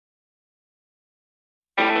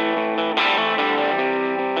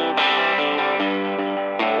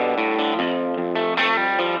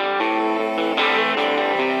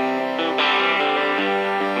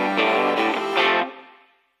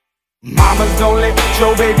don't let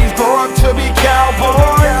your babies grow up to be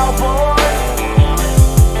cowboys.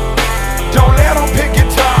 Don't let them pick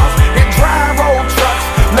guitars and drive old trucks.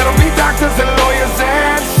 Let them be doctors and lawyers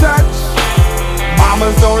and such.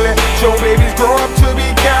 Mamas, don't let your babies grow up to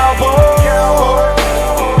be cowboys.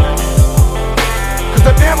 Cause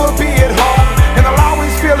they'll never be at home, and they'll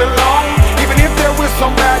always feel alone, even if they're with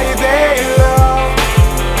somebody they love.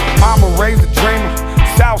 Mama raised a dreamer,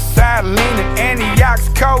 Southside leaning, Antioch's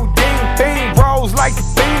codeine theme rolls like the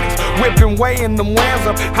Phoenix, whipping way in them winds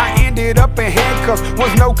up. I ended up in handcuffs,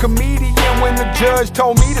 was no comedian when the judge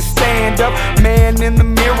told me to stand up. Man in the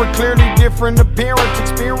mirror, clearly different appearance.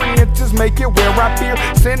 Experiences make it where I fear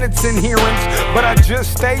sentencing hearings, but I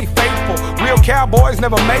just stay faithful. Real cowboys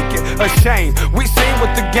never make it. A shame, we seen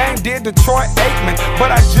what the game did to Troy Aikman,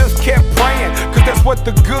 but I just kept praying, cause that's what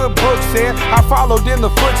the good book said. I followed in the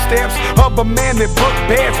footsteps of a man that booked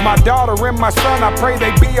beds. My daughter and my son, I pray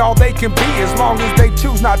they be all they can be, as long as they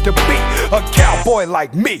choose not to be a cowboy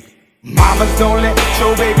like me. Mamas, don't let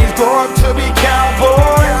your babies grow up to be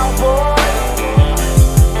cowboys.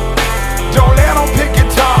 Don't let them pick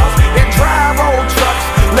guitars and drive old trucks.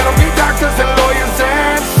 Let them be doctors and lawyers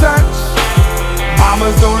and such.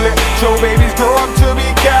 Mamas, don't let your babies grow up to be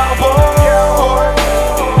cowboys.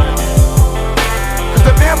 Cause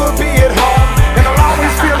they'll never be at home, and they'll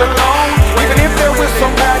always feel alone, even if they're with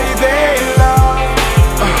somebody they love.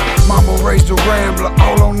 Mama raised a rambler,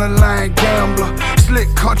 all on the line gambler. Slick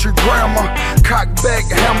country grammar, cock back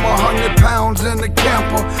hammer, 100 pounds in the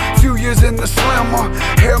camper, few years in the slammer.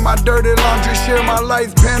 Hair my dirty laundry, share my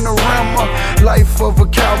life panorama. Life of a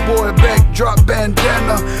cowboy, backdrop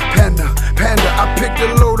bandana. Panda, I picked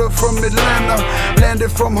a load up from Atlanta, landed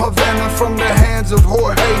from Havana, from the hands of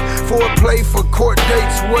Jorge. Foreplay for court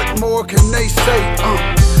dates, what more can they say?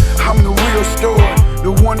 I'm the real story,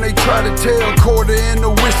 the one they try to tell. Quarter in the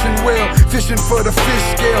wishing well, fishing for the fish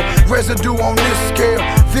scale. Residue on this scale,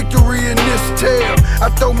 victory in this tale. I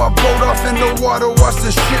throw my boat off in the water, watch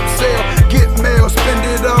the ship sail. Get mail, spend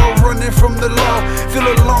it all, running from the law. Feel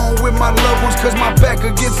alone with my loved ones, cause my back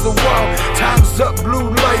against the wall. Time's up,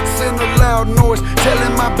 blue lights and a loud noise,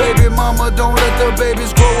 telling my baby mama, don't let the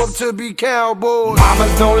babies grow up to be cowboys.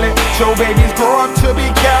 Mamas, don't let your babies grow up to be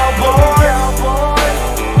cowboys.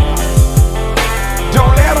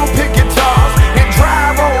 Don't let them pick guitars and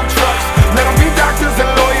drive old trucks. Let them be doctors and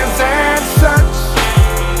lawyers and such.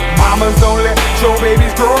 Mamas, don't let your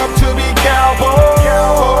babies grow up to be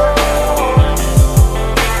cowboys.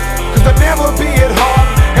 Cause they'll never be at home,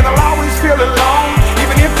 and they'll always feel alone,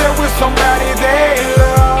 even if they're with somebody they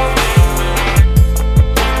love.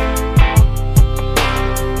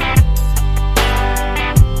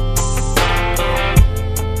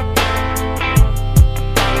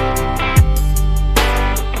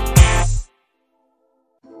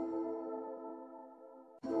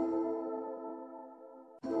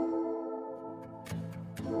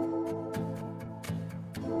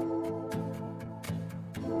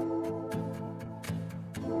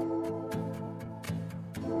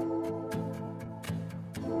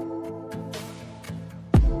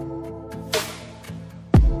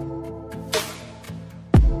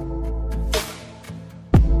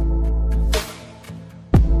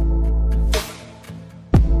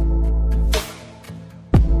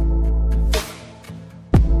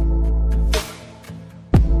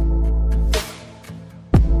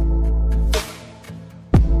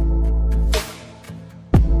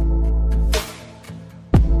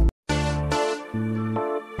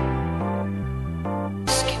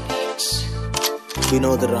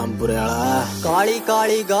 Vinod Rampure वाला। काली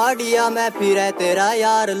काली गाड़िया में फिरे तेरा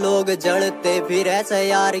यार, लोग जलते फिरे से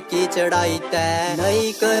यार की चढ़ाई तय।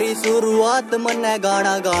 नहीं करी शुरुआत मन्ने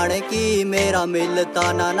गाना गाने की, मेरा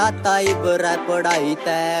मिलता ना नाता इबर पढ़ाई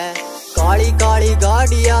तय। काली काली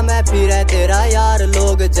गाड़िया में फिरे तेरा यार,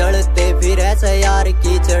 लोग जलते फिरे से यार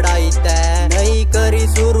की चढ़ाई तय। नहीं करी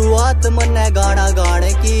शुरुआत मन्ने गाना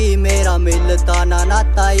गाने की, मेरा मिलता ना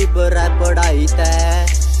नाता इबर पढ़ाई तय।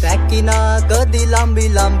 फैकी ना कदी लंबी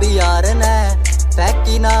लंबी यार ने,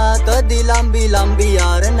 फैकी ना कदी लंबी लंबी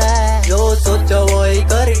यार ने, जो सोचो वो ही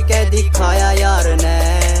करके दिखाया यार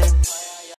ने।